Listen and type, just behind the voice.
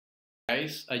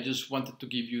Guys, I just wanted to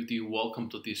give you the welcome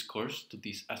to this course, to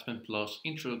this Aspen Plus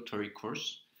introductory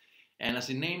course. And as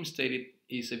the name stated,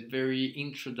 is a very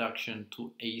introduction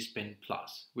to Aspen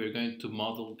Plus. We're going to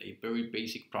model a very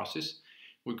basic process.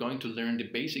 We're going to learn the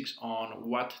basics on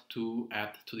what to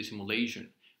add to the simulation,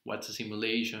 what's a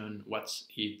simulation, what's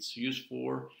it's used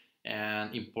for,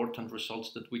 and important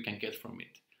results that we can get from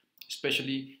it.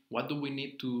 Especially, what do we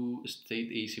need to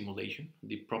state a simulation,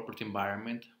 the property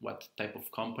environment, what type of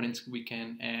components we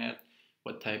can add,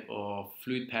 what type of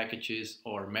fluid packages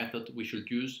or method we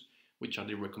should use, which are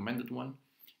the recommended one.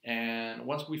 And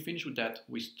once we finish with that,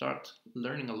 we start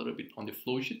learning a little bit on the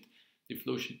flowsheet. The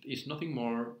flowsheet is nothing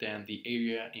more than the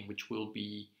area in which we'll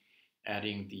be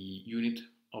adding the unit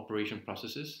operation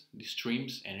processes, the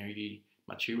streams, energy,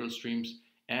 material streams,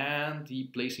 and the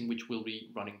place in which we'll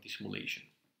be running the simulation.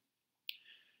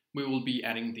 We will be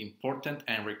adding the important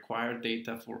and required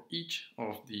data for each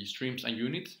of the streams and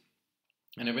units.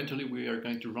 And eventually we are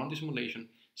going to run the simulation,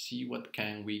 see what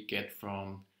can we get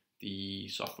from the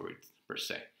software per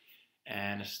se.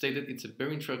 And as stated, it's a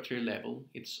very introductory level.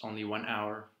 It's only 1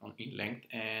 hour in length.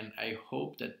 And I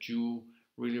hope that you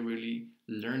really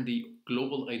learn the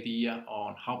global idea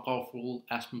on how powerful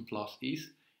Aspen Plus is.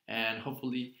 And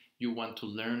hopefully you want to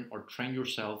learn or train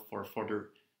yourself for further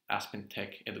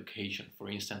AspenTech education, for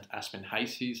instance, Aspen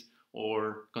HiSys,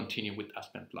 or continue with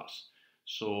Aspen Plus.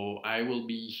 So I will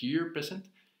be here present.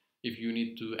 If you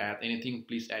need to add anything,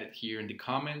 please add it here in the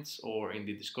comments or in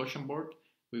the discussion board.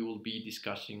 We will be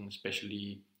discussing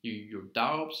especially your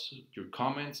doubts, your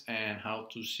comments, and how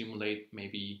to simulate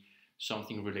maybe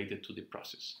something related to the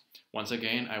process. Once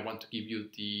again, I want to give you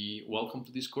the welcome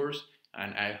to this course,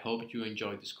 and I hope you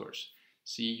enjoy this course.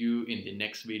 See you in the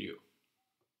next video.